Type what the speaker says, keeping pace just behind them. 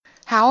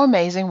How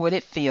amazing would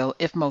it feel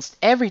if most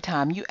every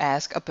time you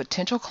ask a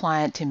potential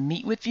client to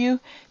meet with you,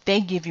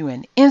 they give you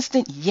an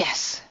instant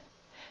yes?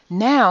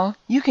 Now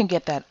you can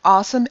get that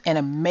awesome and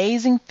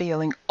amazing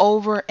feeling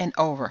over and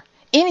over,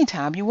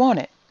 anytime you want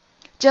it.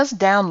 Just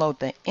download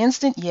the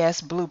Instant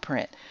Yes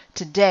Blueprint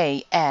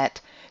today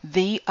at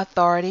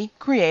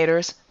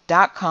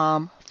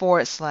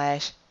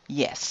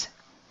theauthoritycreators.com/yes.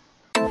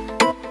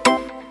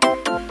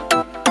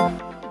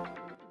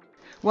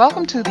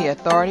 Welcome to the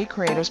Authority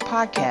Creators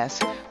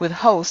Podcast with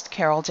host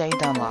Carol J.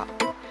 Dunlop.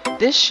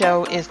 This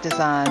show is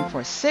designed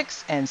for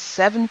 6- and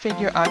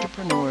 7-figure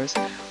entrepreneurs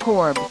who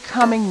are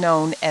becoming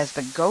known as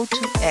the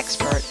go-to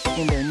expert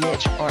in their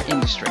niche or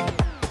industry.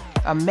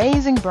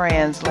 Amazing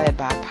brands led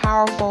by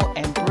powerful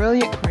and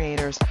brilliant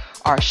creators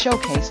are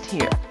showcased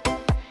here.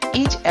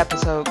 Each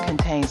episode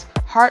contains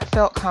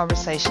heartfelt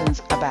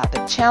conversations about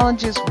the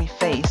challenges we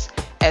face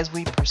as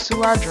we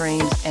pursue our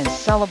dreams and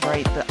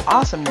celebrate the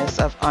awesomeness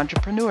of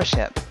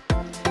entrepreneurship.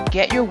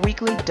 Get your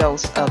weekly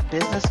dose of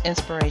business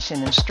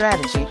inspiration and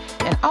strategy,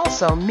 and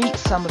also meet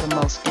some of the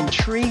most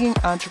intriguing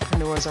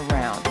entrepreneurs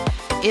around.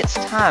 It's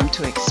time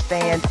to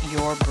expand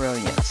your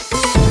brilliance.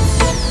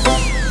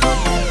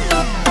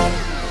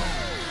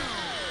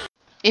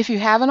 If you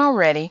haven't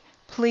already,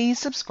 please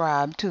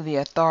subscribe to the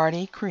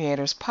Authority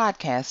Creators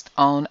Podcast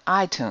on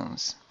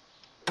iTunes.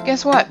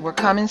 Guess what? We're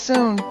coming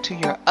soon to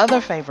your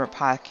other favorite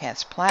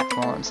podcast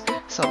platforms,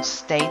 so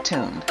stay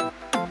tuned.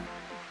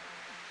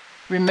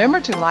 Remember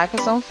to like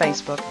us on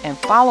Facebook and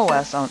follow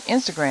us on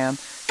Instagram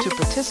to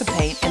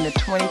participate in the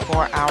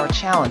 24-hour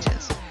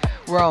challenges.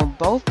 We're on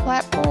both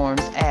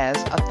platforms as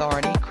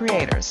Authority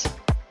Creators.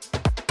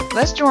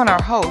 Let's join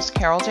our host,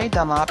 Carol J.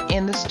 Dunlop,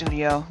 in the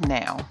studio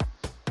now.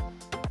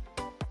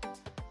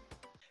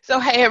 So,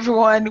 hey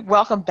everyone,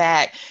 welcome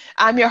back.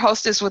 I'm your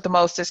hostess with the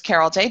mostest,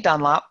 Carol J.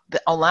 Dunlop, the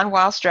online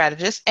wild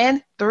strategist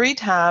and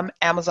 3-time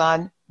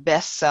Amazon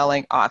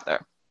best-selling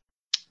author.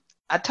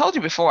 I told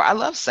you before, I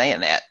love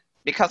saying that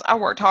because I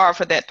worked hard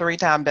for that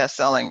 3-time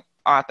best-selling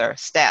author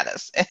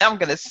status. And I'm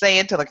going to say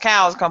it till the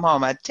cows come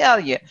home, I tell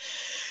you.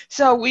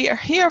 So we are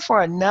here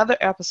for another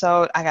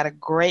episode. I got a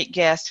great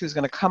guest who's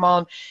going to come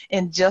on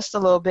in just a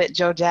little bit,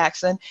 Joe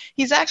Jackson.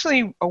 He's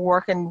actually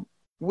working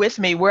with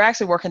me. We're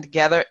actually working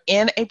together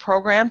in a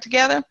program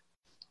together.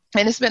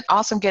 And it's been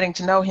awesome getting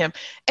to know him.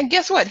 And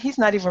guess what? He's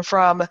not even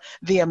from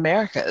the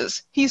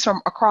Americas. He's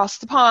from across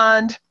the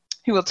pond.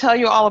 He will tell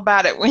you all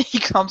about it when he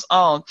comes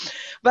on.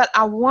 But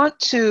I want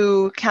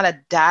to kind of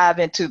dive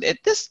into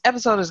it. This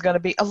episode is going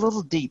to be a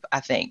little deep, I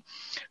think,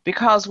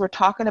 because we're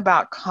talking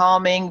about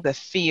calming the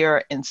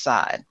fear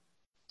inside.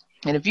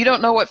 And if you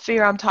don't know what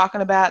fear I'm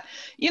talking about,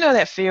 you know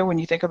that fear when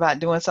you think about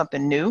doing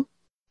something new,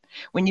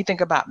 when you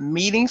think about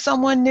meeting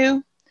someone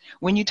new,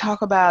 when you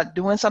talk about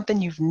doing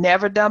something you've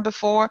never done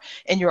before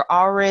and you're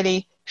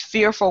already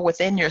fearful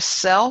within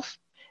yourself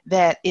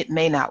that it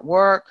may not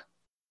work,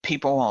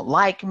 people won't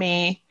like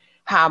me,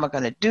 how am I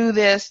going to do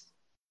this?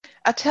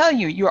 I tell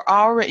you, you're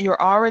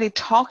already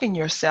talking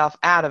yourself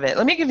out of it.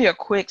 Let me give you a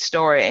quick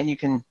story and you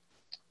can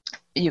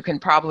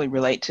probably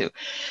relate to.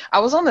 I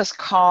was on this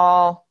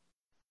call,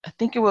 I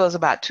think it was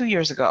about 2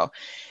 years ago,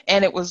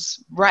 and it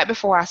was right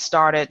before I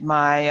started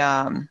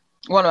my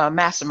one of my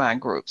mastermind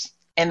groups.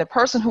 And the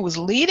person who was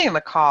leading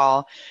the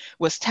call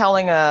was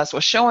showing us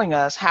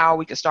how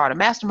we could start a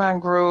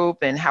mastermind group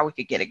and how we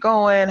could get it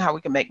going, how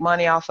we could make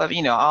money off of,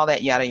 all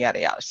that yada, yada,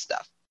 yada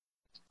stuff.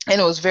 And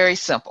it was very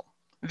simple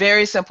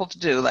to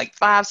do, like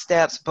 5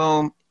 steps,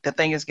 boom, the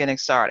thing is getting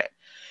started.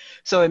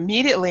 So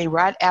immediately,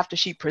 right after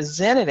she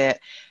presented it,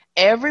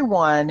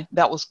 everyone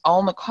that was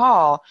on the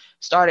call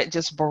started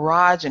just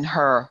barraging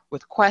her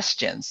with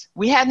questions.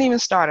 We hadn't even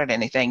started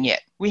anything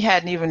yet. We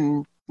hadn't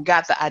even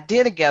got the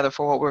idea together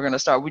for what we were going to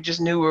start. We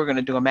just knew we were going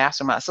to do a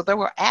mastermind. So they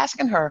were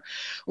asking her,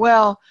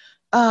 well,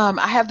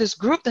 I have this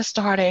group that's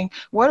starting.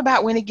 What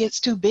about when it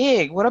gets too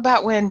big? What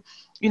about when,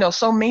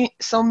 so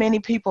many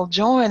people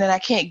join and I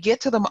can't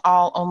get to them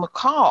all on the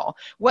call?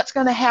 What's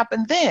going to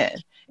happen then?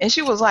 And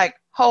she was like,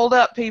 hold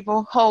up,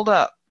 people, hold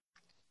up.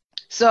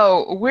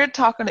 So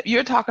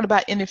you're talking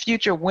about in the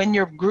future when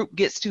your group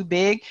gets too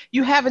big,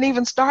 you haven't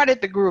even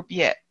started the group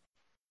yet.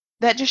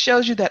 That just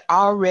shows you that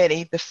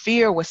already the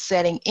fear was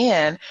setting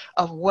in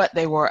of what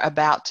they were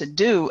about to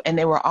do, and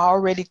they were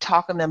already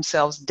talking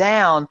themselves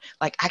down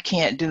like, I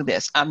can't do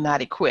this. I'm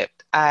not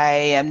equipped. I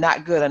am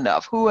not good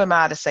enough. Who am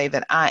I to say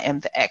that I am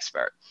the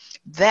expert?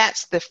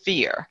 That's the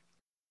fear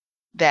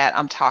that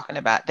I'm talking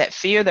about, that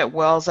fear that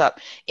wells up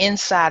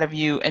inside of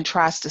you and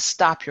tries to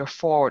stop your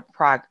forward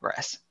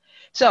progress.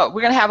 So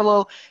we're going to have a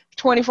little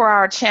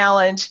 24-hour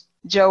challenge.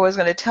 Joe is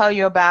going to tell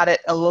you about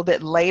it a little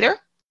bit later.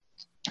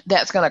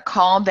 That's going to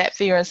calm that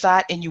fear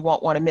inside, and you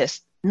won't want to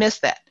miss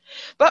that.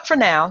 But for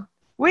now,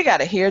 we got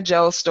to hear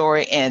Joe's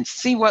story and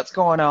see what's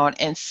going on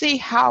and see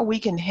how we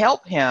can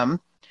help him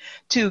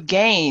to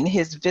gain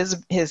his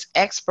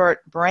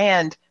expert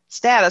brand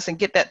status and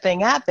get that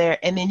thing out there.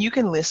 And then you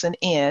can listen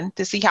in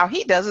to see how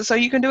he does it so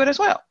you can do it as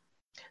well.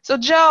 So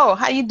Joe,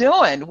 how you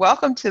doing?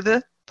 Welcome to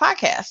the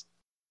podcast.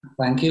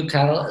 Thank you,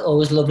 Carol.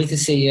 Always lovely to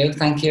see you.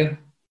 Thank you.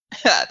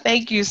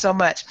 Thank you so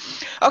much.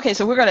 Okay,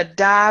 so we're going to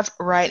dive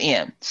right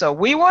in. So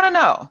we want to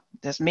know,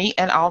 that's me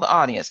and all the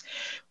audience,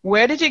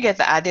 where did you get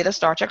the idea to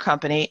start your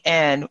company,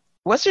 and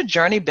what's your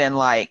journey been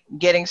like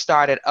getting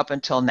started up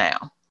until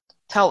now?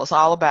 Tell us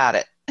all about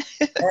it.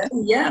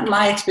 Yeah,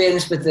 my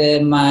experience with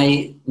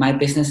my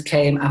business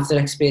came after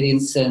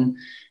experiencing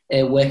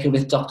working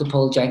with Dr.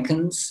 Paul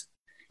Jenkins.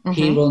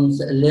 He Mm-hmm.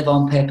 runs Live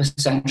on Purpose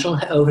Central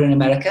over in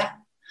America,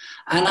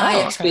 and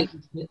Oh, okay.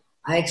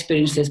 I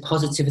experienced his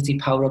Positivity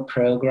Power Up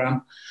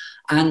program.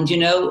 And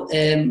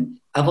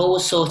I've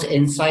always sought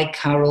insight,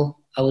 Carol.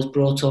 I was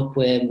brought up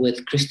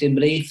with Christian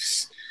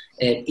beliefs,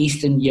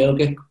 Eastern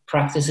yoga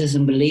practices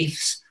and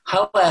beliefs.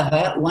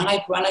 However, when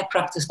I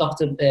practiced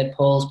Dr.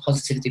 Paul's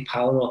Positivity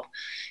Power Up,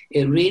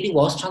 it really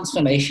was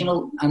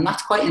transformational, and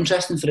that's quite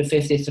interesting for a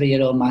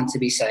 53-year-old man to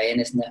be saying,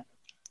 isn't it?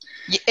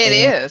 It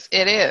Uh, is.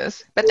 It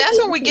is. But that's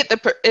when we get the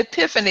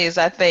epiphanies,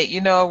 I think.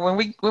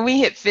 When we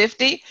hit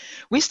 50,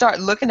 we start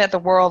looking at the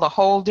world a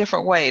whole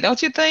different way,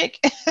 don't you think?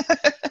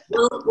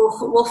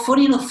 well,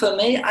 funny enough for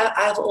me,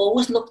 I've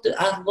always looked at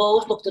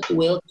the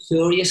world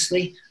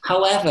curiously.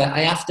 However, I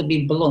have to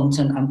be blunt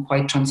and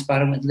quite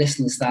transparent with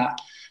listeners that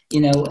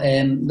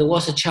there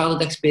was a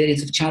childhood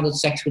experience of childhood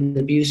sexual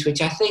abuse,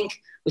 which I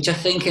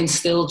think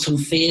instilled some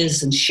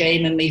fears and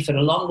shame in me for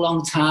a long,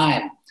 long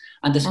time.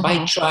 And despite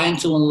Mm-hmm. trying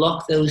to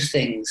unlock those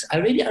things, I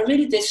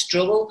really did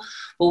struggle.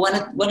 But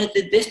when it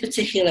did this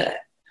particular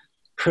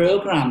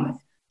program,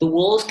 the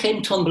walls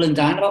came tumbling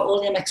down about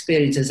all them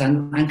experiences,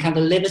 and kind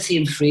of liberty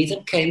and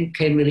freedom came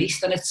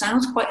released. And it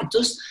sounds quite, it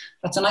does,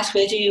 that's a nice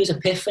word you use,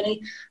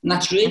 epiphany, and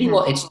that's really Mm-hmm.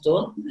 what it's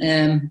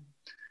done.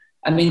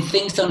 I mean,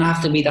 things don't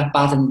have to be that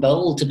bad and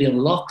bold to be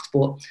unlocked,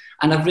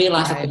 and I've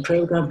realised that the Right.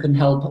 program can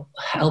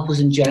help us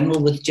in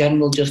general with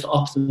general just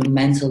optimum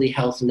mentally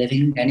health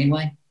living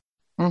anyway.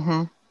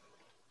 Mm-hmm.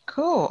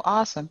 Cool.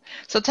 Awesome.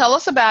 So tell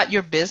us about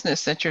your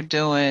business that you're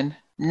doing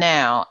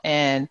now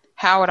and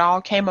how it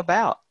all came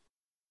about.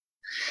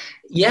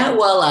 Yeah,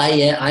 well,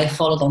 I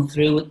followed on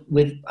through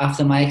with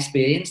after my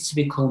experience to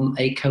become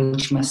a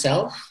coach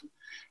myself.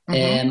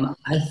 Mm-hmm.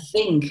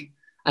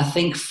 I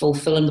think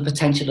fulfilling the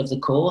potential of the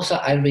course,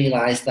 I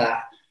realised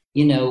that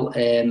you know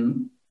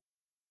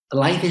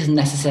life isn't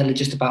necessarily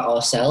just about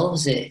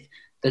ourselves. The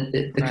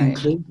Right.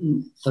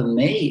 conclusion for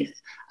me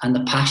and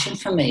the passion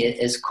for me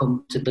is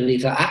come to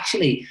believe that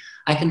actually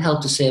I can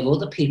help to serve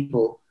other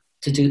people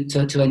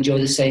to enjoy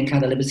the same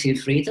kind of liberty and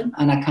freedom.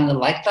 And I kind of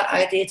like that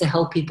idea to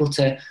help people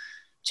to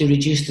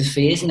reduce the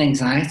fears and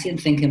anxiety and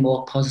think in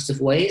more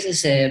positive ways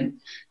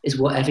is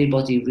what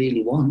everybody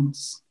really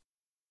wants.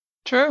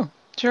 True.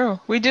 True.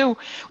 We do.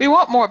 We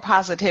want more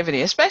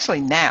positivity, especially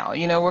now.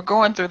 We're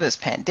going through this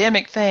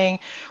pandemic thing.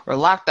 We're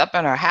locked up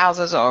in our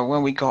houses, or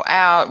when we go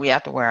out, we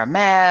have to wear a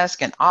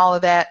mask and all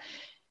of that.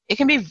 It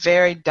can be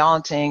very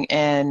daunting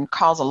and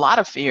cause a lot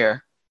of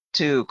fear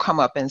to come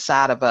up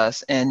inside of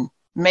us and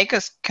make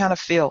us kind of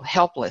feel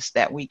helpless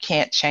that we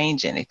can't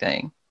change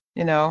anything,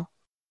 you know,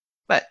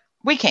 but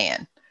we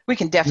can. We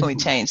can definitely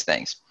Mhm. change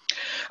things.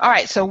 All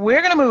right, so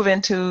we're going to move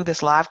into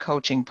this live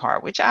coaching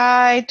part, which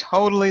I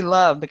totally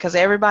love because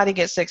everybody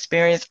gets to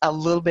experience a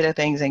little bit of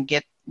things and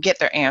get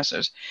their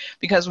answers,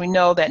 because we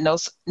know that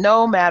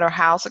no matter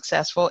how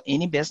successful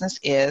any business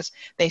is,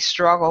 they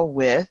struggle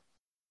with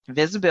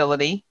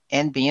visibility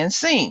and being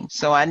seen.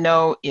 So I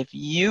know if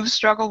you've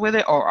struggled with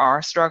it or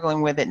are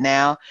struggling with it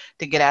now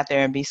to get out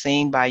there and be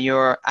seen by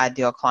your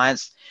ideal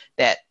clients,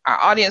 that our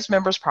audience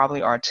members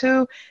probably are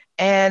too,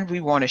 and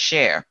we want to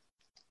share.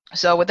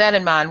 So with that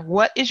in mind,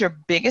 what is your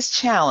biggest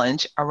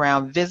challenge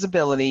around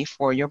visibility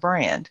for your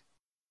brand?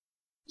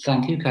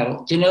 Thank you,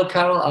 Carol. Do you know,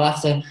 Carol, I'll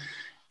have to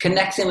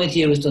connecting with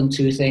you has done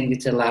two things.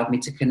 It's allowed me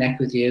to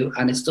connect with you,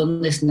 and it's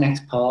done this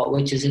next part,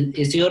 which is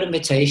your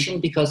invitation.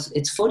 Because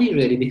it's funny,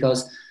 really,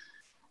 because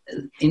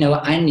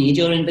I need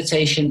your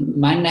invitation.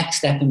 My next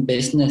step in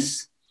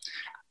business,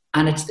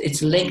 and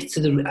it's linked to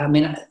the. I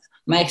mean,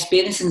 my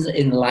experiences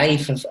in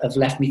life have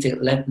left me to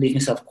leave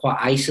myself quite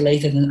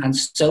isolated, and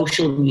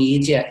social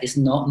media is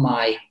not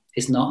my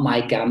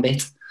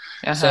gambit.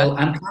 Uh-huh. So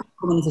I'm kind of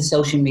coming into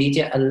social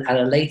media at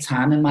a late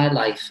time in my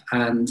life,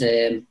 and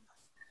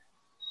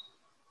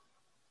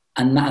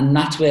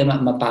that's where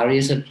my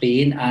barriers have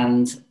been.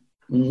 And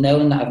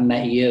knowing that I've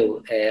met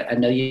you, I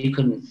know you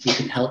can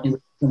help me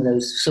with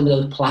some of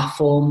those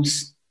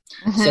platforms.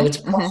 So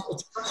Mm-hmm. Mm-hmm.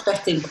 it's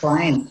prospecting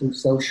clients through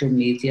social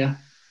media.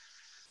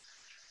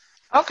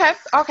 Okay.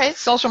 Okay.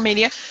 Social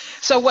media.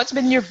 So what's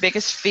been your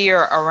biggest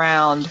fear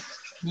around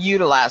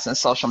utilizing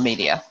social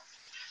media?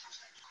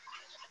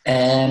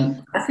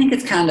 I think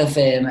it's kind of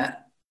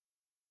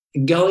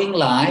going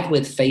live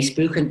with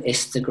Facebook and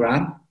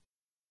Instagram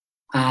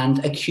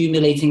and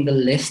accumulating the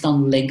list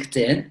on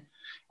LinkedIn,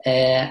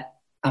 uh,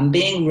 and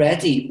being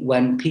ready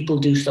when people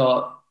do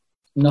start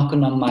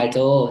knocking on my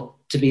door,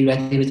 to be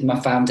ready with my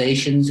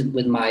foundations and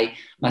with my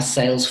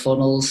sales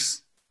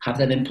funnels, have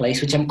them in place,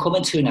 which I'm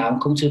coming to now.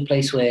 I'm coming to a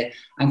place where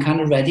I'm kind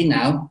of ready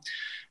now,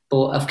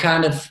 but I've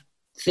kind of,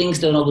 things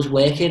don't always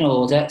work in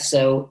order.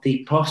 So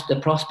the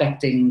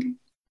prospecting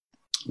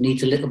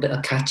needs a little bit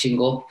of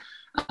catching up.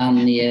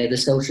 And the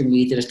social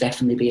media has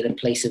definitely been a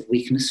place of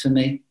weakness for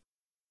me.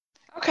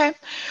 Okay.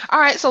 All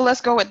right. So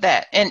let's go with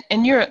that. And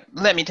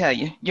let me tell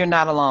you, you're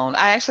not alone.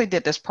 I actually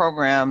did this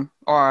program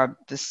or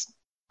this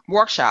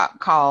workshop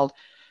called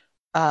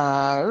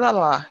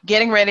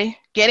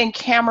getting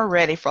camera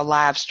ready for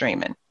live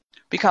streaming,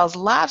 because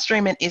live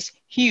streaming is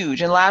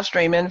huge. And live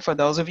streaming, for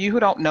those of you who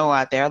don't know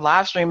out there,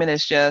 live streaming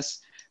is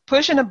just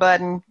pushing a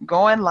button,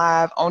 going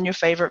live on your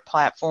favorite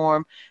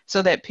platform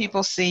so that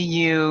people see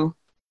you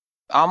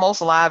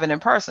almost live and in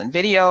person.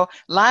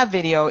 Live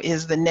video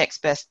is the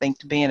next best thing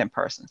to being in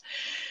person.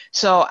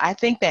 So I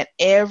think that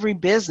every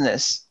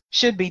business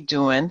should be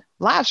doing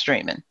live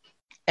streaming.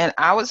 And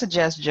I would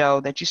suggest, Joe,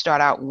 that you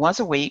start out once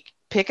a week,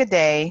 pick a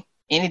day,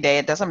 any day,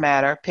 it doesn't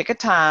matter. Pick a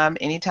time,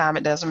 anytime,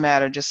 it doesn't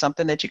matter. Just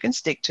something that you can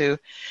stick to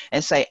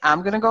and say,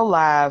 I'm going to go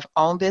live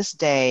on this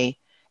day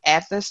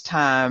at this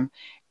time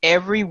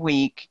every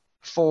week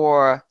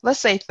for, let's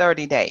say,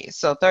 30 days.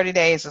 So 30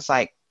 days is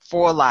like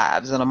 4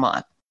 lives in a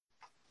month.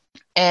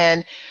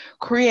 And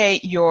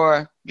create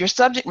your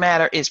subject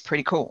matter is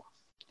pretty cool.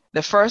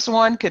 The first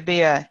one could be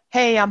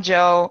hey, I'm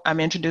Joe. I'm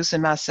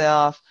introducing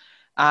myself.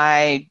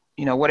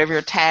 Whatever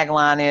your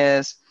tagline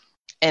is.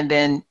 And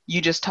then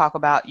you just talk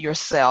about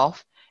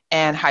yourself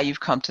and how you've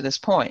come to this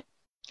point.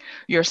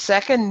 Your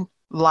second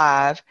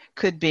live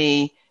could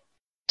be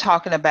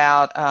talking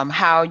about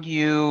how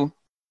you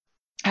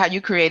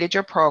created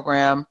your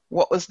program,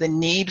 what was the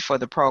need for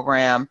the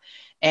program,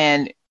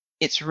 and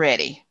it's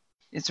ready.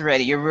 It's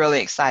ready. You're really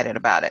excited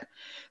about it.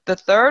 The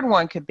third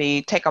one could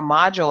be take a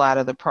module out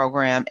of the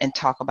program and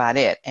talk about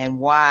it and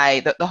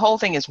why. The whole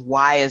thing is,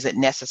 why is it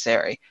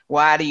necessary?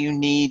 Why do you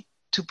need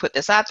to put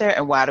this out there,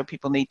 and why do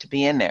people need to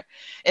be in there?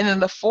 And then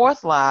the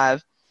fourth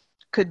live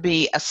could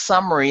be a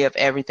summary of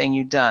everything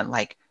you've done.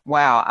 Like,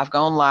 wow, I've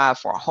gone live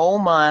for a whole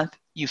month.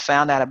 You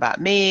found out about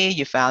me.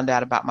 You found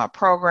out about my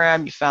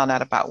program. You found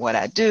out about what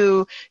I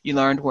do. You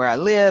learned where I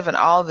live and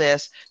all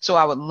this. So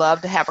I would love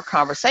to have a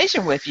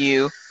conversation with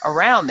you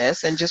around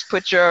this, and just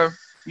put your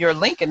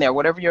link in there,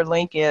 whatever your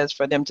link is,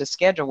 for them to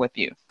schedule with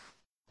you.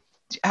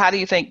 How do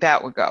you think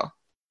that would go?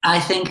 I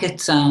think it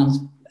sounds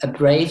a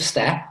brave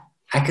step.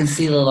 I can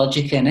see the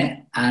logic in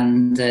it,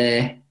 and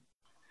I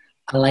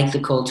like the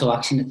call to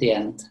action at the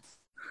end.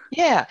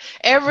 Yeah.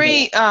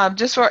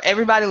 Just for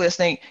everybody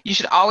listening, you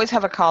should always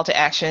have a call to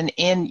action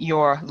in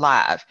your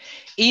live.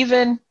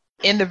 Even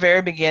in the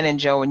very beginning,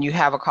 Joe, when you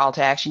have a call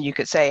to action, you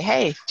could say,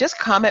 hey, just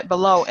comment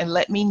below and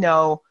let me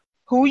know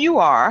who you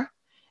are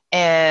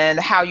and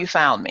how you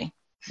found me.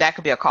 That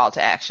could be a call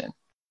to action.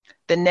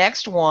 The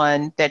next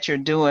one that you're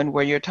doing,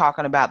 where you're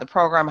talking about the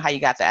program, how you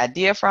got the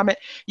idea from it,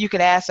 you could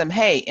ask them,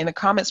 hey, in the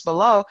comments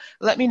below,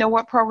 let me know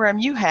what program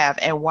you have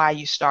and why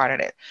you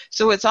started it.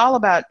 So it's all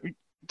about,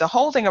 the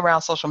whole thing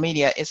around social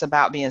media is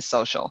about being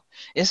social.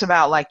 It's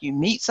about, like, you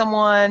meet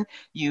someone,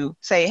 you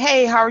say,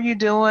 hey, how are you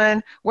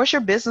doing? What's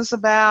your business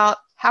about?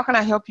 How can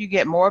I help you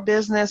get more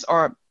business,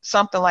 or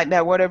something like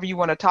that? Whatever you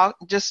want to talk,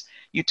 just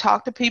you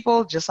talk to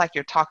people just like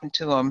you're talking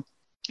to them,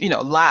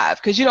 live,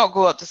 because you don't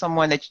go up to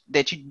someone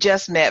that you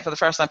just met for the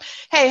first time.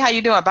 Hey, how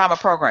you doing? Buy my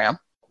program.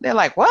 They're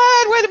like,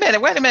 what? Wait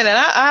a minute.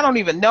 I don't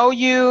even know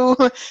you.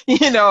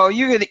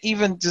 You could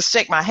even just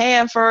shake my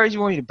hand first. You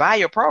want me to buy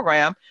your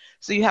program?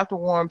 So you have to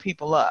warm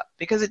people up,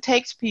 because it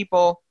takes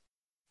people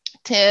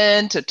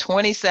 10 to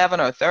 27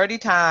 or 30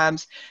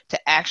 times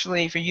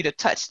for you to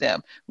touch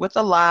them with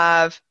a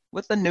live,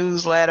 with the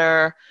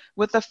newsletter,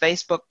 with the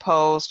Facebook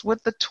post,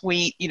 with the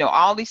tweet,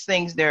 all these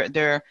things.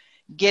 They're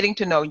getting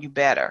to know you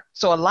better.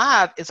 So a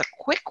live is a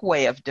quick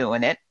way of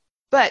doing it,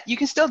 but you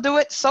can still do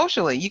it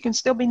socially. You can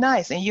still be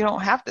nice, and you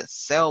don't have to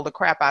sell the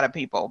crap out of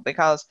people,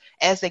 because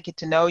as they get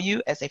to know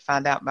you, as they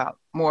find out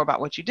more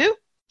about what you do,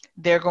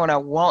 they're going to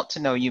want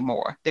to know you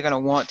more. They're going to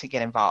want to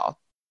get involved.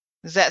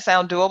 Does that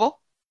sound doable?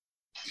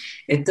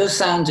 It does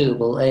sound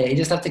doable. You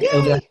just have to get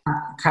over that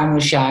camera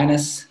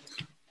shyness.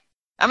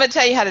 I'm going to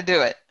tell you how to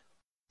do it.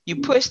 You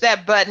push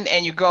that button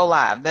and you go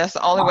live. That's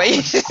the only way.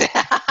 You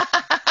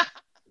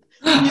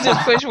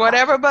just push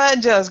whatever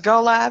button, just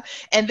go live.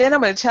 And then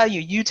I'm going to tell you,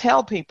 you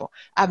tell people,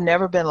 I've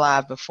never been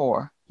live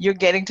before. You're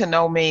getting to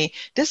know me.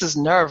 This is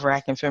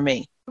nerve-wracking for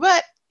me,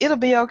 but it'll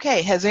be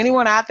okay. Has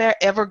anyone out there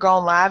ever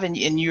gone live and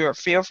you're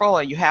fearful,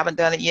 or you haven't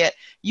done it yet?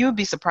 You would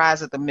be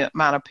surprised at the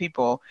amount of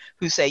people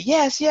who say,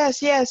 yes,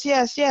 yes, yes,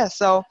 yes, yes.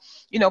 So,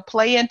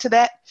 play into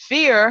that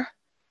fear,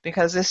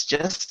 because it's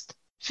just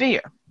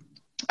fear.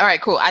 All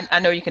right, cool. I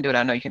know you can do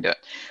it.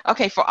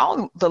 Okay, for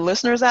all the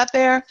listeners out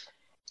there,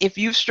 if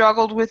you've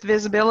struggled with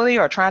visibility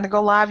or trying to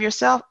go live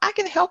yourself, I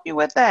can help you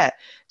with that.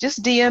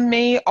 Just DM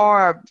me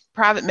or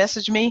private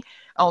message me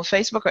on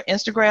Facebook or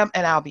Instagram,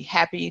 and I'll be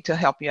happy to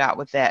help you out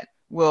with that.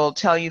 We'll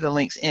tell you the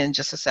links in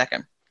just a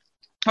second.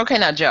 Okay,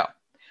 now, Joe,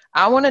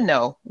 I want to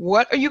know,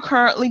 what are you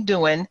currently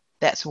doing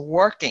that's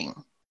working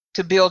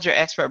to build your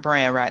expert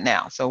brand right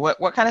now? So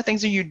what kind of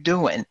things are you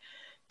doing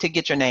to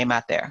get your name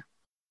out there?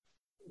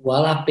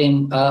 Well, I've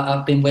been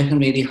working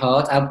really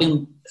hard. I've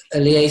been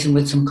liaising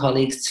with some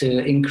colleagues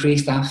to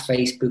increase that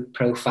Facebook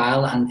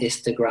profile and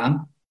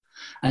Instagram.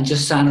 and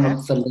just signing Okay.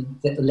 up for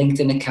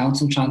LinkedIn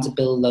accounts and trying to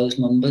build those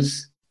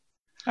numbers.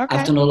 I've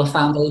Okay. done all the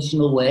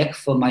foundational work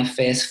for my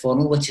first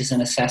funnel, which is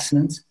an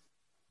assessment,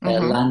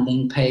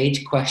 landing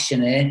page,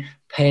 questionnaire,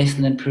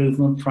 personal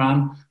improvement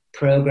plan,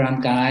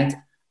 program guide,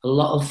 a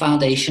lot of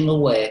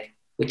foundational work,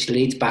 which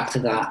leads back to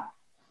that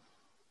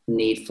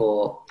need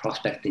for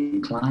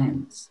prospecting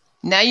clients.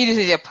 Now you just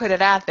need to put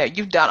it out there.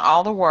 You've done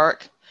all the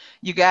work.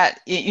 You got,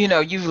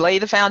 you've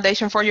laid the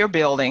foundation for your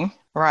building,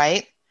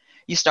 right?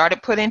 You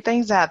started putting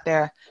things out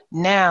there.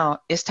 Now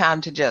it's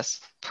time to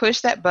just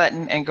push that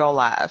button and go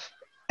live.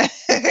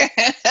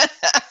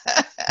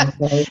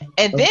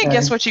 And then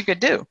guess what you could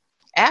do?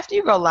 After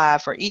you go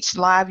live, for each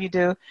live you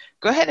do,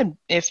 go ahead and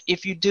if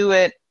you do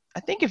it,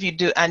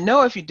 I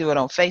know if you do it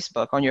on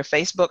Facebook, on your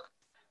Facebook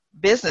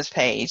business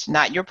page,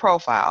 not your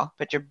profile,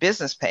 but your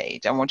business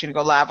page. I want you to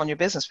go live on your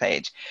business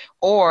page.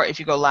 Or if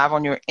you go live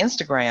on your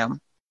Instagram,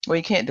 well,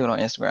 you can't do it on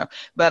Instagram,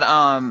 but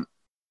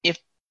if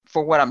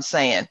for what I'm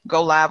saying,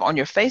 go live on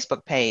your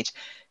Facebook page.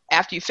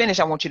 After you finish,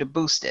 I want you to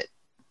boost it.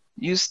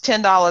 Use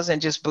 $10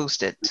 and just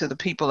boost it to the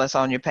people that's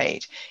on your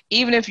page.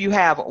 Even if you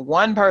have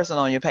one person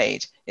on your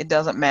page, it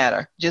doesn't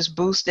matter. Just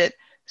boost it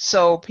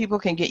so people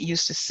can get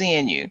used to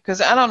seeing you.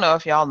 Because I don't know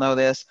if y'all know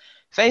this,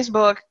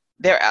 Facebook,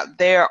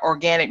 their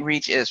organic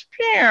reach is,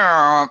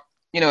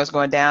 it's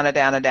going down and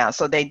down and down.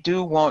 So they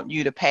do want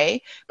you to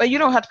pay, but you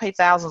don't have to pay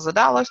thousands of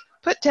dollars.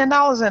 Put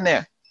 $10 in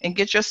there and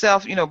get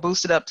yourself,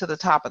 boosted up to the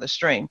top of the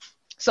stream.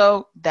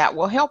 So that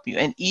will help you.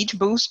 And each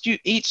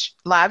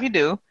live you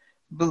do,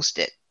 boost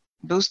it.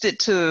 Boost it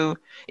to,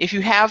 if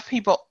you have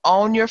people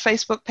on your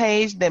Facebook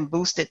page, then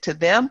boost it to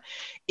them.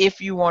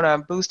 If you want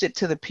to boost it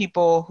to the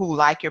people who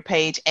like your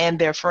page and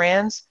their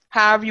friends,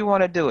 however you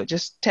want to do it,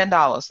 just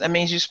 $10. That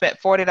means you spent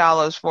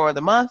 $40 for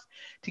the month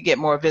to get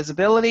more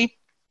visibility.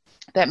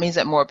 That means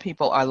that more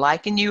people are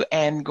liking you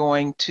and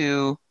going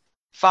to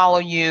follow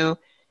you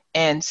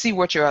and see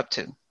what you're up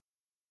to.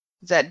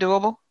 Is that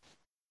doable?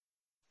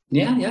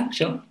 Yeah,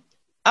 sure.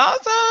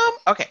 Awesome.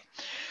 Okay.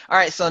 All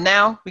right. So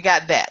now we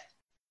got that.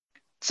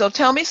 So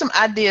tell me some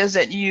ideas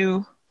that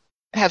you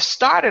have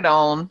started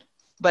on,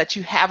 but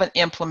you haven't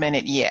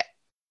implemented yet.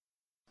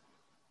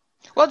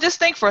 Well, just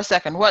think for a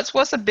second.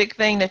 What's a big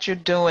thing that you're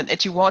doing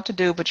that you want to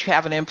do, but you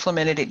haven't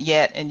implemented it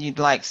yet, and you'd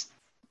like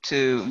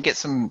to get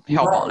some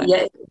help on it?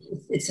 Yeah,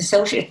 it's a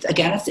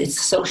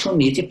social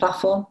media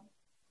platform.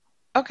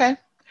 Okay.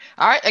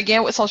 All right.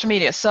 Again, with social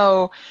media.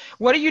 So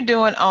what are you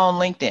doing on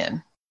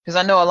LinkedIn? Because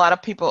I know a lot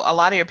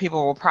of your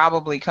people will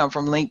probably come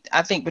from LinkedIn.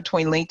 I think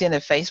between LinkedIn and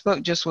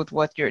Facebook, just with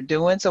what you're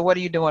doing. So what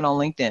are you doing on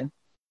LinkedIn?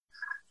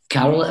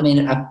 Carol, I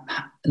mean,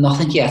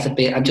 nothing yet.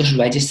 I'm just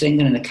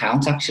registering an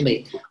account,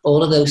 actually.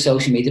 All of those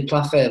social media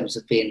platforms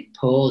have been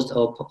paused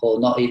or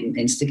not even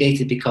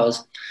instigated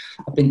because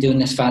I've been doing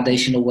this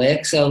foundational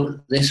work. So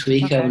this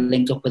week I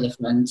linked up with a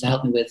friend to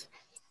help me with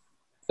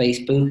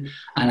Facebook,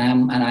 and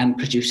I'm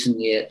producing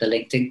the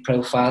LinkedIn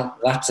profile.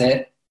 That's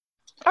it.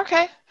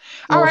 Okay.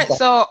 All right.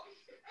 So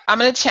I'm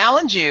going to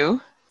challenge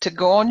you to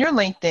go on your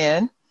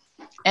LinkedIn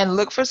and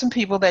look for some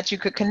people that you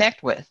could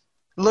connect with.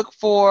 Look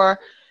for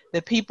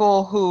the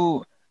people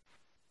who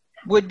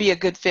would be a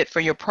good fit for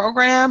your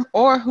program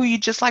or who you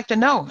just like to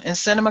know, and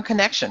send them a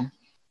connection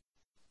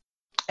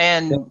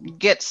and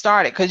get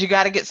started, because you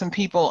got to get some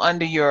people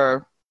under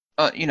your,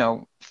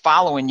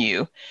 following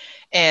you.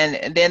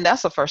 And then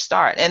that's the first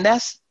start. And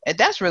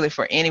that's really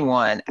for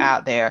anyone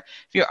out there.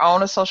 If you're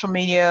on a social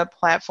media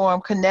platform,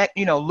 connect,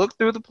 look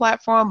through the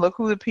platform, look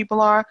who the people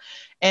are,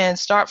 and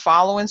start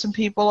following some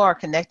people or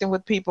connecting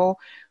with people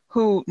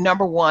who,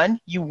 number one,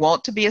 you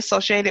want to be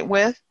associated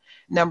with.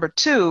 Number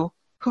two,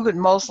 who could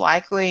most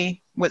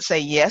likely would say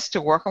yes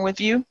to working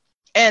with you.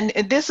 And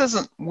this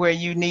isn't where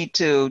you need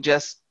to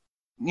just,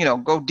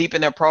 go deep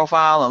in their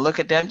profile and look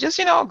at them. Just,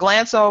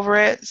 glance over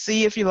it,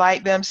 see if you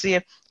like them, see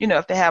if,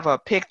 if they have a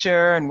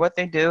picture and what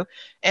they do,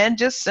 and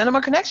just send them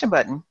a connection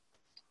button,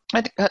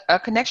 a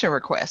connection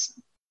request.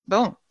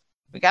 Boom.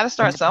 We got to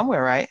start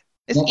somewhere, right?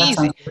 It's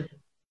easy.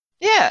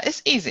 Yeah,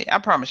 it's easy. I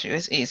promise you,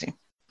 it's easy.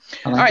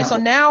 All right, so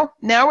now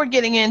we're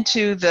getting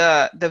into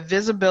the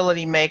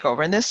visibility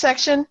makeover. In this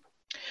section,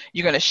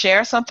 you're going to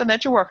share something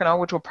that you're working on,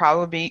 which will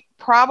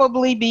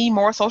probably be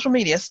more social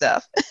media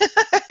stuff.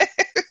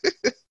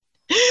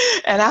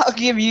 And I'll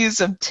give you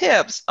some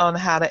tips on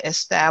how to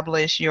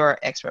establish your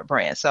expert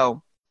brand.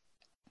 So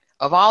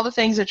of all the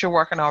things that you're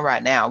working on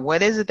right now,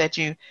 what is it that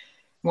you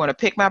want to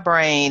pick my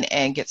brain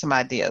and get some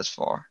ideas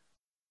for?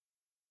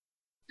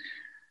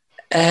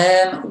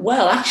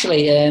 Well,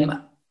 actually,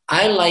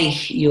 I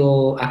like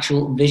your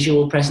actual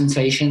visual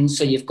presentation.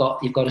 So you've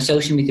got a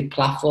social media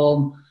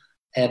platform,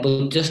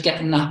 but just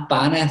getting that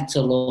banner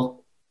to look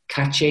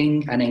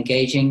catching and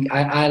engaging.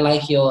 I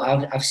like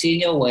I've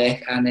seen your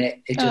work, and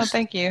it just,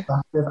 thank you.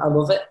 I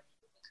love it.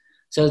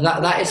 So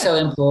that is so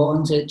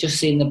important. Just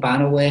seeing the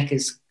banner work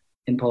is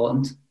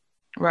important.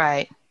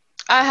 Right.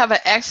 I have an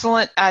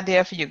excellent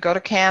idea for you. Go to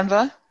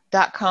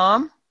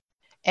canva.com,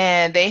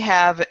 and they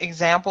have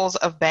examples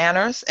of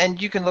banners,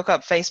 and you can look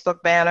up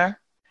Facebook banner,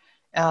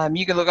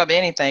 You can look up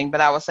anything,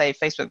 but I would say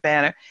Facebook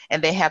banner,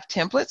 and they have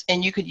templates,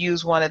 and you could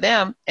use one of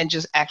them and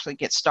just actually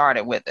get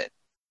started with it.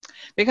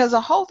 Because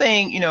the whole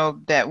thing,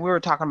 that we were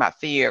talking about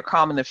fear,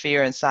 calming the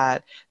fear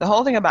inside, the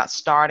whole thing about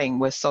starting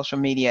with social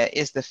media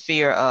is the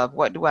fear of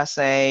what do I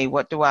say?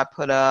 What do I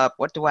put up?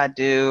 What do I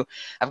do?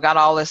 I've got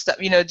all this stuff,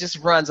 it just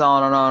runs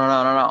on and on and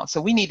on and on.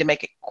 So we need to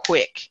make it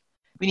quick.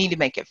 We need to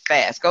make it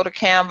fast. Go to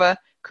Canva,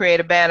 create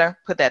a banner,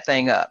 put that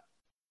thing up.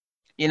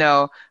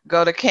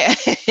 Go to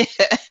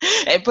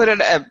Canva and put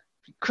it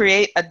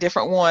create a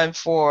different one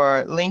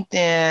for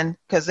LinkedIn,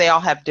 because they all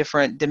have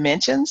different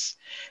dimensions.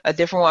 A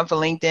different one for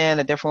LinkedIn,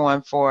 a different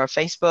one for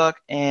Facebook,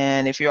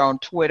 and if you're on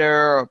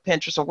Twitter or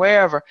Pinterest or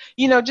wherever,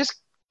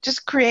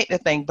 just create the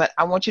thing. But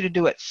I want you to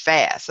do it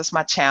fast. That's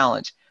my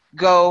challenge.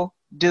 Go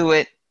do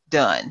it,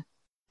 done,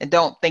 and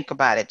don't think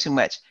about it too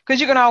much, because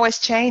you can always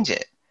change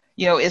it.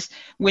 It's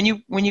when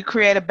you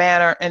create a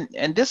banner,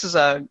 and this is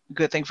a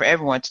good thing for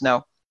everyone to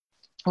know.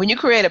 When you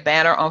create a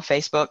banner on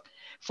Facebook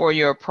for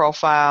your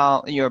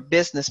profile, your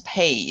business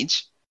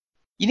page,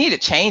 you need to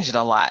change it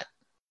a lot.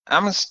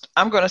 I'm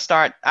going to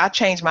start, I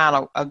changed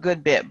mine a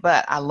good bit,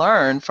 but I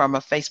learned from a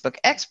Facebook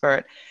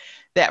expert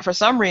that for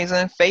some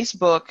reason,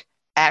 Facebook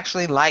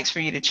actually likes for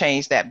you to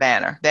change that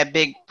banner, that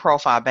big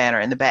profile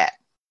banner in the back.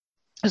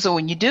 So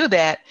when you do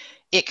that,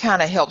 it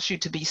kind of helps you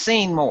to be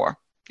seen more.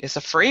 It's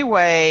a free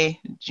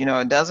way,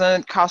 it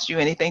doesn't cost you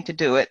anything to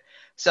do it.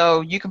 So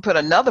you can put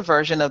another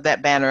version of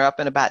that banner up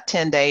in about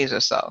 10 days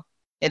or so,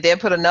 and then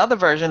put another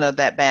version of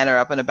that banner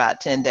up in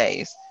about 10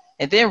 days,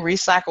 and then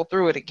recycle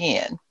through it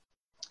again.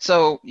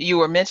 So you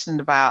were mentioning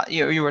about,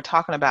 you were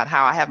talking about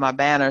how I have my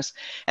banners,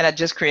 and I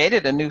just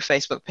created a new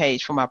Facebook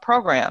page for my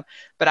program,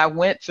 but I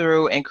went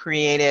through and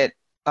created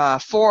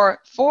 4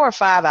 or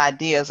 5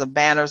 ideas of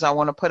banners I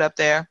want to put up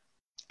there,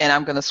 and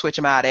I'm going to switch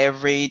them out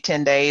every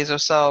 10 days or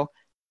so.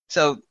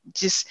 So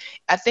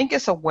I think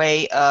it's a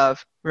way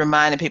of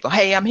reminding people,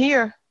 hey, I'm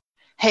here.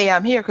 Hey,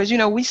 I'm here. Because,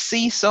 we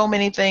see so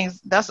many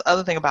things. That's the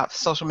other thing about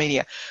social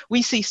media.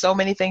 We see so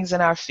many things in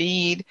our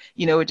feed.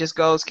 It just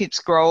keeps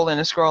scrolling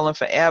and scrolling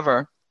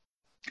forever.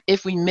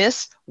 If we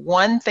miss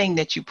one thing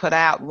that you put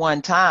out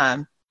one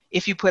time,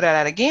 if you put it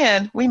out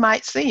again, we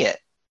might see it.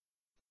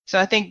 So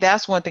I think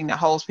that's one thing that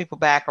holds people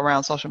back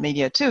around social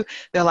media too.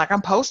 They're like,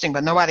 I'm posting,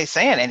 but nobody's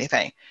saying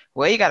anything.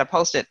 Well, you got to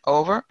post it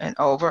over and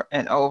over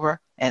and over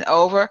and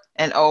over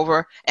and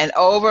over and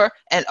over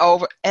and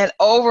over and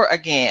over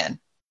again,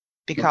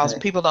 because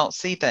people don't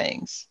see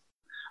things.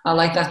 I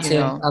like that too.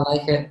 I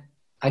like it.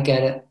 I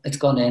get it. It's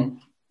gone in.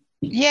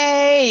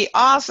 Yay.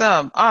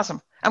 Awesome.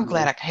 Awesome. I'm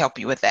glad I can help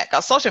you with that,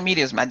 because social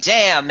media is my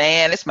jam,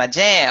 man. It's my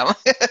jam.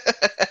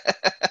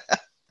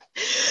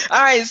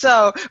 All right,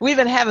 so we've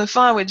been having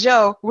fun with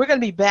Joe. We're going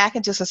to be back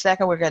in just a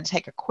second. We're going to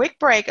take a quick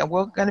break, and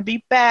we're going to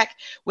be back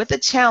with a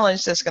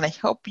challenge that's going to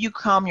help you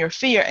calm your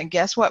fear. And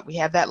guess what? We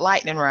have that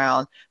lightning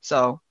round.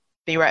 So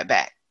be right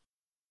back.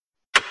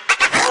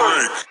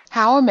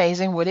 How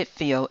amazing would it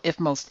feel if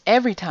most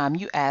every time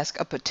you ask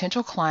a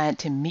potential client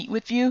to meet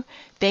with you,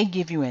 they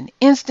give you an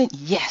instant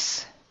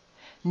yes?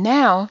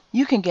 Now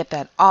you can get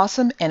that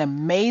awesome and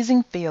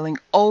amazing feeling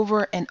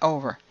over and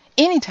over,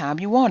 anytime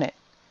you want it.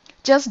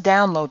 Just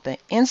download the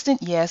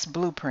Instant Yes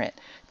Blueprint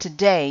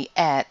today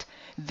at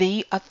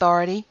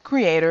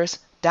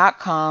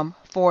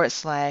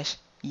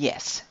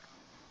theauthoritycreators.com/yes.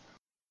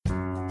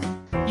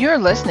 You're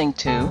listening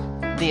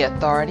to The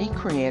Authority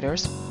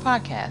Creators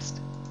Podcast.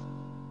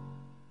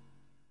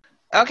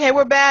 Okay,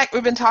 we're back.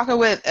 We've been talking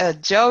with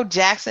Joe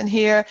Jackson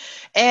here,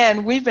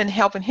 and we've been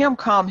helping him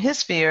calm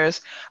his fears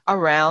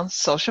around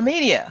social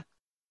media.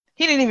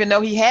 He didn't even know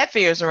he had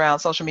fears around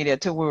social media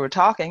until we were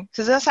talking,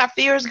 because that's how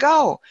fears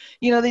go.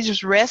 They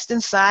just rest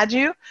inside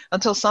you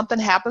until something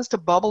happens to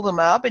bubble them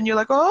up, and you're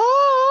like,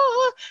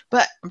 oh.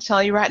 But I'm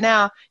telling you right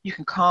now, you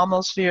can calm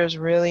those fears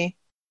really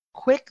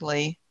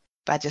quickly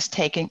by just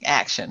taking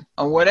action.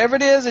 On whatever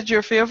it is that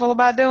you're fearful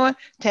about doing,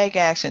 take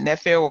action.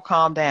 That fear will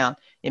calm down.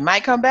 It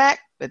might come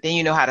back, but then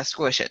you know how to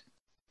squish it.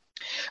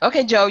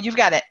 Okay, Joe, you've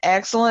got an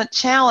excellent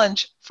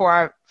challenge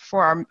for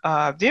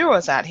our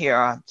viewers out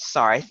here,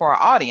 for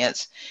our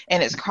audience,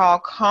 and it's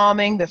called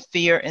Calming the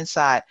Fear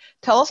Inside.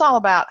 Tell us all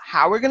about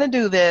how we're going to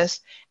do this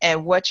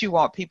and what you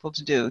want people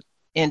to do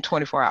in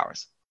 24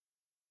 hours.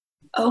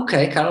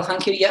 Okay, Carol,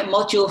 thank you. Yeah,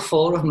 Module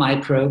 4 of my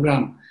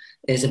program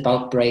is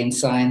about brain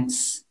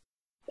science,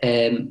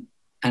 and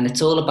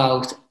it's all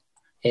about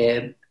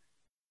the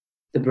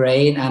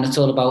brain, and it's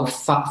all about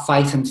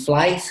fight and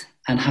flight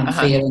and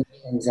fear and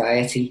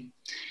anxiety.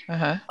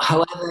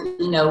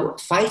 However,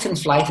 fight and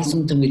flight is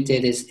something we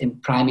did in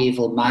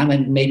primeval man,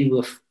 when maybe we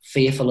were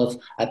fearful of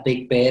a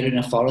big bear in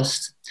a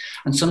forest.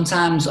 And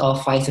sometimes our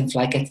fight and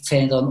flight gets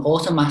turned on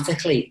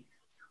automatically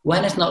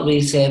when it's not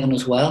really serving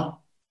us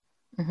well.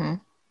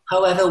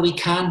 However, we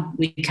can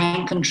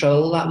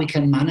control that, we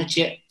can manage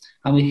it,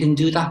 and we can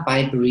do that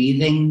by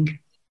breathing.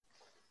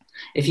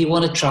 If you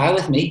want to try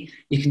with me,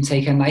 you can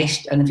take a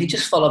nice, and if you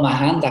just follow my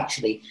hand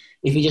actually,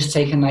 if you just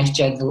take a nice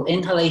gentle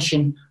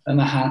inhalation when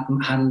my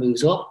hand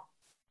moves up,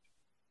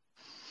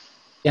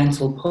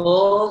 gentle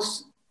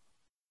pause,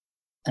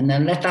 And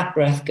then let that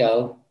breath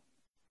go.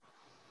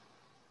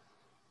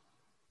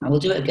 And we'll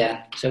do it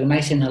again. So a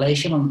nice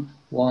inhalation on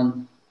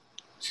 1,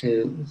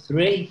 2,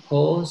 3,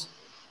 pause.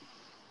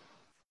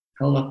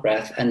 Hold that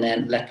breath and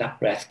then let that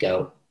breath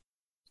go.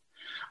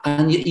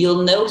 And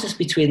you'll notice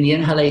between the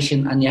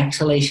inhalation and the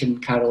exhalation,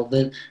 Carol,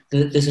 that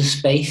there's a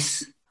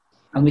space.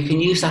 And we can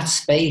use that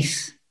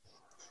space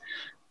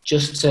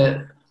just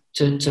to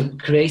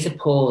create a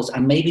pause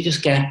and maybe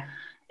just get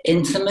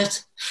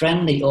intimate,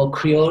 friendly, or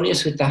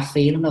curious with that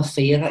feeling of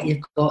fear that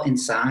you've got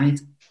inside.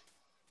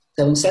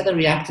 So instead of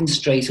reacting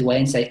straight away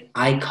and say,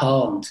 I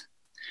can't.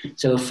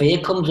 So if fear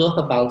comes up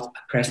about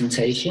a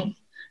presentation,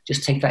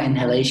 just take that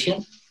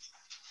inhalation.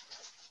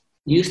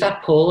 Use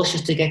that pause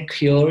just to get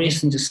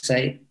curious and just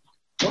say,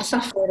 what's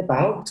that fear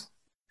about?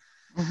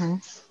 Mm-hmm.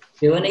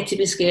 Do I need to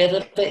be scared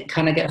of it?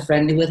 Can I get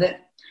friendly with it?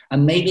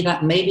 And maybe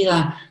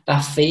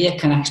that fear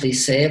can actually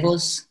save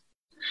us.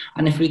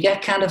 And if we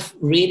get kind of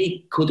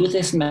really good with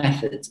this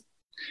method,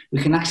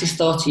 we can actually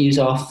start to use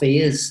our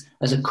fears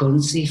as a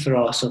currency for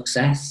our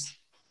success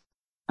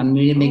and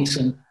really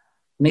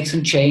make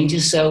some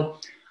changes. So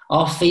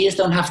our fears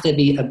don't have to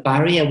be a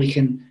barrier. We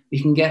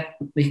can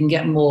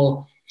get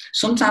more.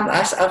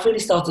 Sometimes I've really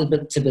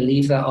started to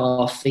believe that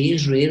our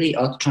fears really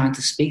are trying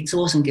to speak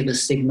to us and give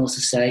us signals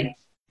to say,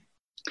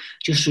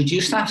 just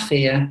reduce that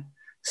fear,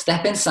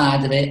 step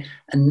inside of it,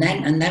 and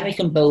then we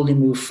can boldly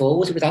move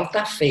forward without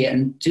that fear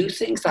and do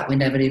things that we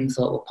never even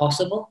thought were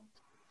possible.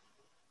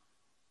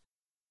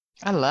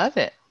 I love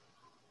it.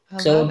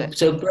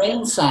 So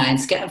brain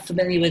science, getting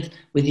familiar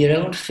with your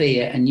own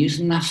fear and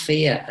using that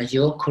fear as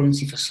your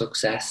currency for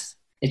success.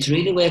 It's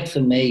really worked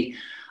for me.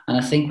 And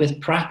I think with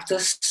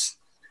practice,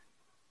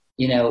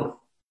 you know,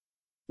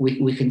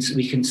 we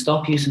can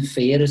stop using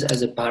fear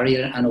as a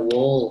barrier and a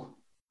wall,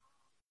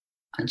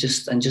 and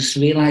just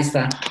realize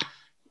that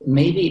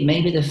maybe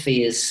the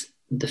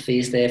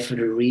fear's there for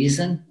a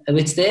reason.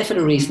 It's there for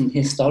a reason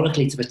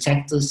historically to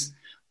protect us,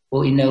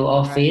 but you know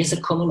our fears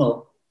are coming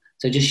up.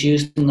 So just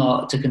using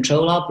to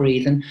control our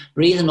breathing.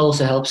 Breathing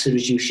also helps to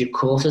reduce your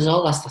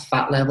cortisol. That's the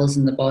fat levels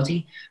in the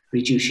body.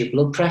 Reduce your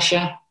blood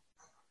pressure,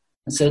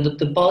 and so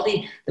the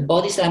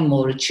body's then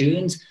more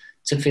attuned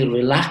to feel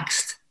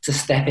relaxed, to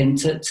step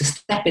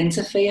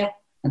into fear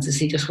and to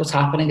see just what's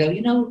happening. Go,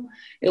 you know,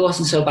 it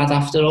wasn't so bad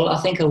after all. I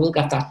think I will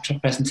give that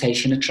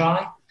presentation a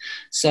try.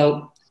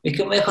 So we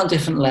can work on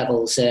different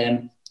levels.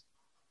 I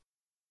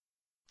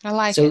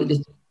like so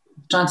it.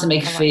 Trying to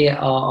make fear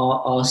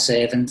our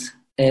servant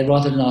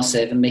rather than our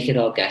servant, make it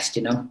our guest,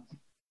 you know.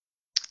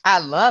 I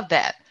love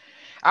that.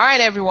 All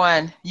right,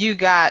 everyone, you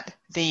got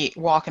the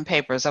walking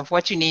papers of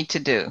what you need to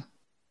do.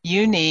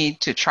 You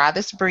need to try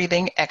this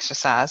breathing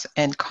exercise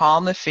and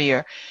calm the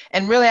fear.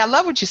 And really, I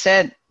love what you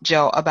said,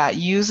 Joe, about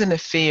using the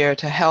fear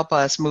to help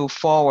us move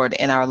forward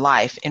in our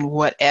life in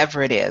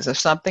whatever it is. If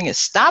something is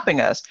stopping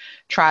us,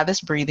 try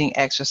this breathing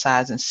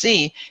exercise and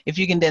see if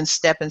you can then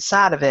step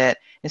inside of it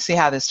and see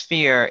how this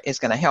fear is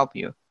going to help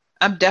you.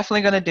 I'm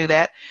definitely going to do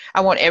that.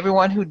 I want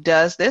everyone who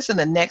does this in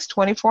the next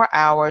 24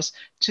 hours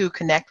to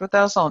connect with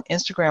us on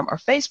Instagram or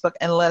Facebook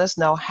and let us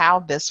know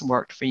how this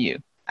worked for you.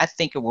 I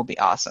think it will be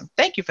awesome.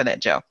 Thank you for that,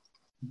 Joe.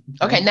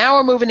 Okay, now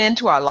we're moving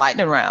into our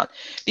lightning round.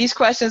 These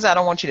questions, I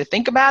don't want you to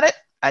think about it.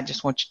 I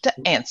just want you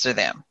to answer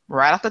them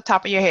right off the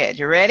top of your head.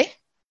 You ready?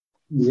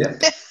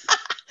 Yep.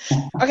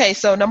 Okay,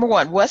 so number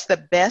one, what's the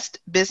best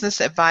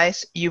business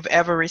advice you've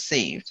ever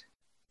received?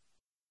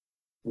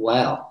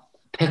 Well,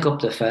 pick up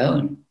the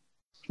phone.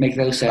 Make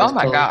those sales Oh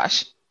my calls.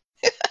 gosh.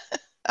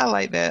 I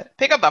like that.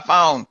 Pick up the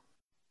phone.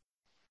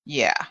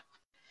 Yeah.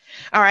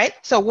 All right,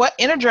 so what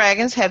inner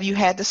dragons have you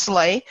had to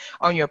slay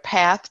on your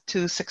path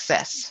to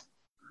success?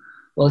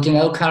 Well, you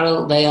know,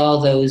 Carol, they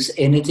are those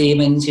inner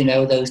demons, you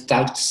know, those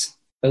doubts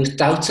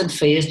and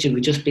fears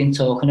we've just been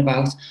talking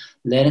about.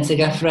 Learning to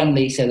get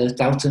friendly, so those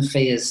doubts and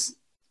fears.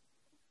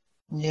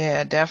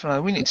 Yeah,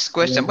 definitely. We need to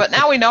squish them, but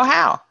now we know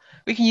how.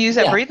 We can use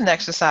that breathing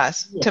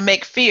exercise to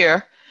make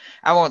fear.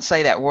 I won't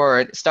say that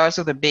word. It starts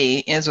with a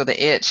B, ends with an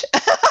itch.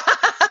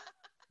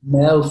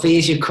 No, fear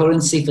is your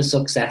currency for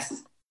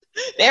success.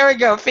 There we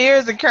go. Fear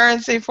is the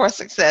currency for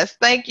success.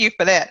 Thank you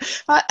for that.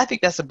 I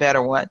think that's a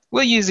better one.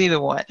 We'll use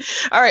either one.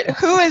 All right.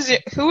 Who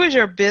is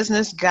your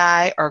business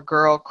guy or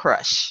girl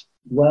crush?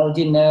 Well,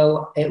 you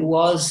know, it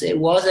was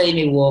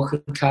Amy Walker,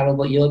 Carol,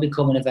 but you're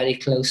becoming a very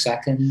close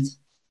second.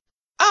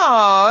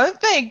 Oh,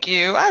 thank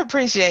you. I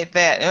appreciate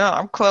that.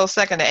 I'm close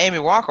second to Amy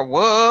Walker.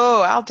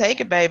 Whoa, I'll take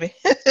it, baby.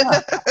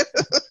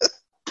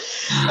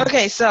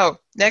 Okay, so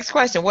next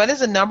question. What is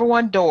the number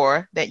one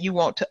door that you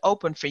want to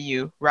open for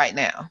you right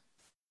now?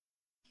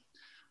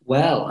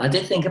 Well, I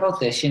did think about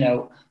this, you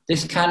know,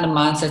 this kind of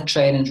mindset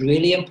training is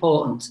really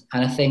important.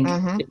 And I think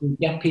if we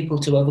get people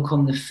to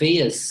overcome the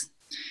fears,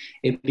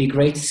 it'd be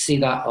great to see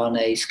that on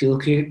a school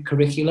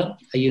curriculum,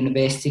 a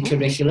university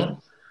curriculum,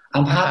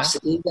 and perhaps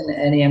even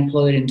any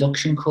employer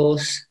induction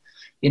course,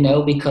 you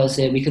know, because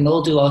we can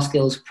all do our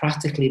skills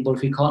practically, but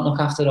if we can't look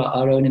after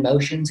our own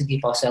emotions and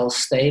keep ourselves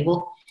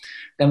stable,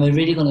 then we're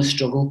really going to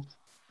struggle.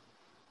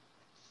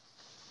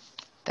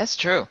 That's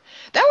true.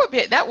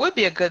 That would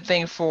be a good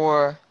thing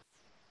for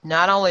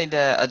Not only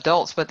the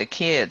adults, but the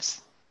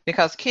kids,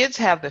 because kids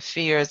have the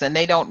fears and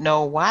they don't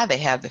know why they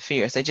have the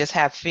fears. They just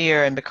have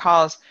fear. And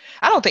because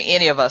I don't think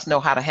any of us know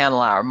how to handle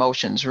our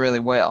emotions really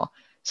well.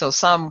 So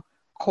some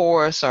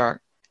course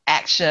or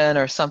action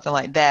or something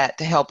like that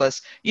to help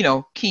us,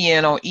 key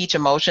in on each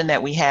emotion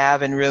that we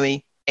have and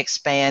really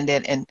expand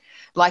it. And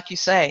like you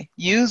say,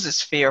 use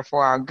this fear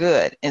for our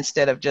good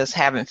instead of just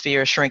having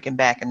fear, shrinking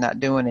back and not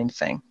doing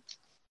anything.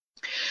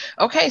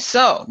 Okay,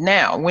 so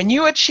now when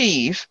you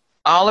achieve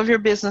all of your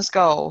business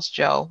goals,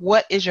 Joe,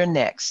 what is your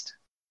next?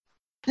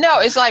 No,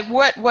 it's like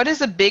what is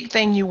the big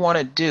thing you want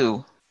to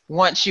do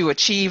once you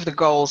achieve the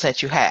goals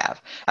that you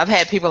have? I've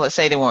had people that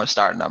say they want to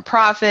start a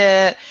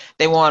nonprofit,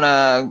 they want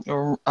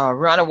to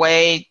run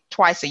away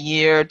twice a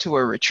year to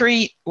a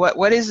retreat.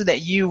 What is it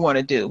that you want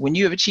to do when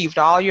you have achieved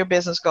all your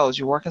business goals?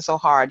 You're working so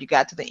hard, you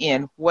got to the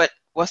end.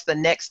 What's the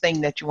next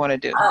thing that you want to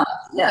do?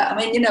 Yeah, I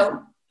mean,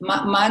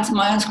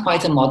 mine's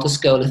quite a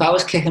modest goal. If I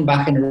was kicking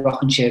back in a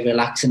rocking chair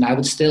relaxing, I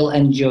would still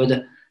enjoy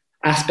the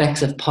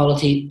aspects of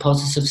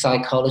positive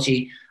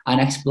psychology and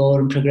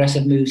exploring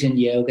progressive moves in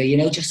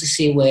yoga, just to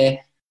see where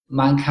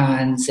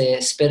mankind's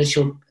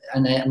spiritual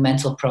and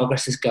mental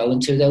progress is going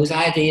to. Those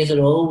ideas are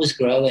always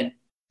growing.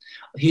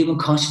 Human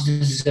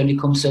consciousness has only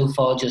come so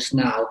far just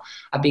now.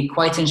 I'd be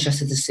quite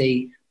interested to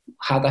see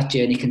how that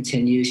journey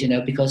continues,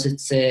 because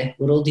it's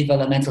we're all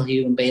developmental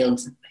human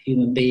beings,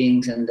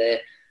 and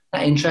that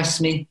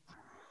interests me.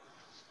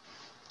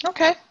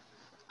 Okay,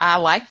 I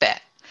like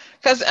that,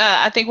 because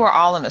I think we're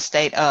all in a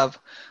state of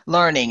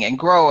learning and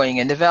growing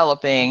and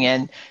developing,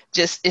 and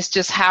it's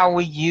just how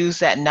we use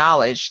that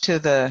knowledge to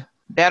the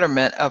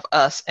betterment of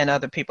us and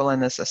other people in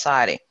the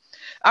society.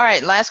 All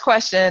right, last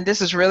question.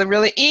 This is really,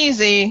 really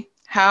easy.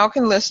 How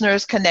can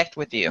listeners connect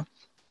with you?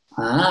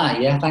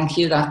 Yeah, thank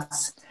you.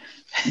 That's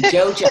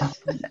Joe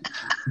Jackson.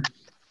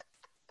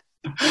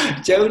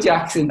 Joe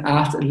Jackson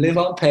at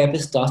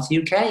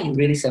liveonpurpose.uk.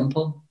 Really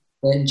simple.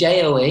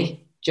 JOE.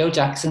 Joe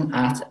Jackson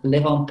at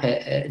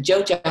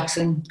Joe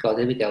Jackson. God,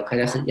 here we go. You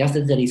have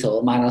to delete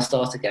all mine. I'll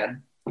start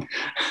again.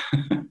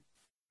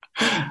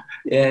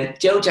 Yeah,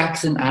 Joe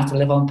Jackson at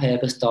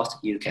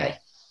liveonpurpose.uk.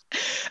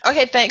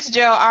 Okay, thanks,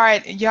 Joe. All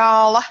right,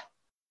 y'all.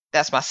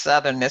 That's my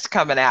southernness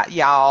coming out,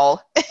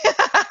 y'all.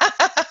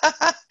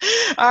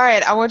 All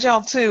right, I want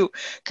y'all to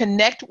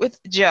connect with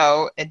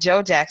Joe at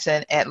Joe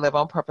Jackson at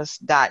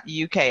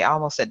liveonpurpose.uk. I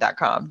almost said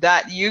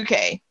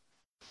 .com.uk.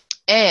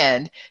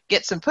 And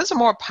put some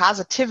more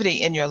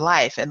positivity in your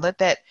life and let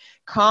that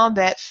calm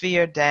that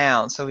fear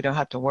down so we don't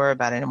have to worry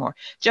about it anymore.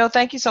 Joe,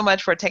 thank you so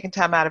much for taking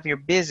time out of your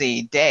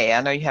busy day.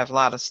 I know you have a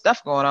lot of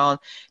stuff going on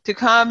to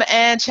come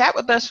and chat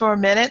with us for a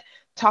minute,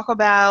 talk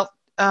about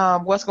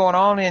what's going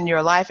on in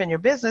your life and your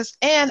business,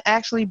 and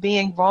actually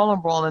being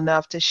vulnerable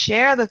enough to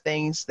share the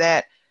things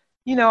that,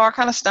 are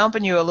kind of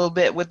stumping you a little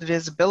bit with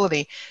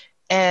visibility.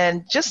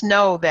 And just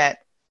know that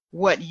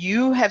what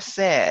you have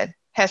said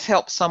has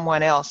helped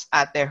someone else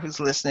out there who's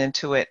listening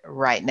to it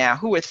right now,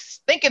 who is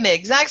thinking the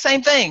exact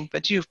same thing,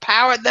 but you've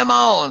powered them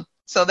on.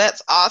 So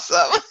that's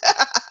awesome.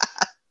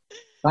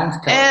 Thanks,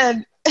 Carol.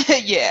 And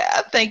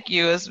yeah, thank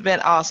you. It's been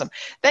awesome.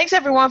 Thanks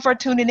everyone for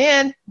tuning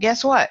in.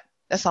 Guess what?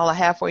 That's all I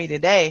have for you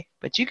today,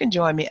 but you can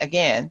join me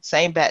again,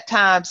 same bat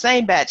time,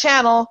 same bat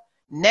channel,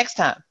 next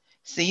time.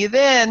 See you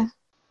then.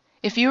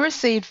 If you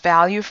received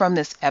value from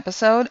this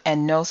episode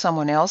and know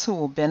someone else who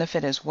will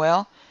benefit as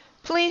well,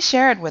 please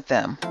share it with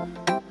them.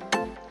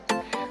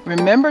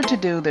 Remember to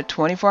do the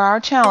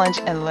 24-hour challenge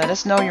and let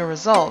us know your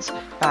results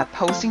by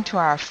posting to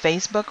our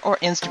Facebook or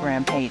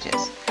Instagram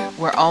pages.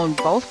 We're on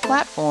both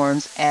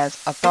platforms as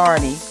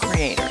Authority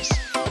Creators.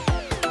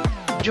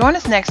 Join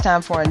us next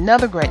time for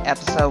another great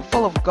episode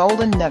full of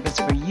golden nuggets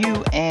for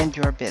you and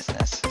your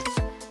business.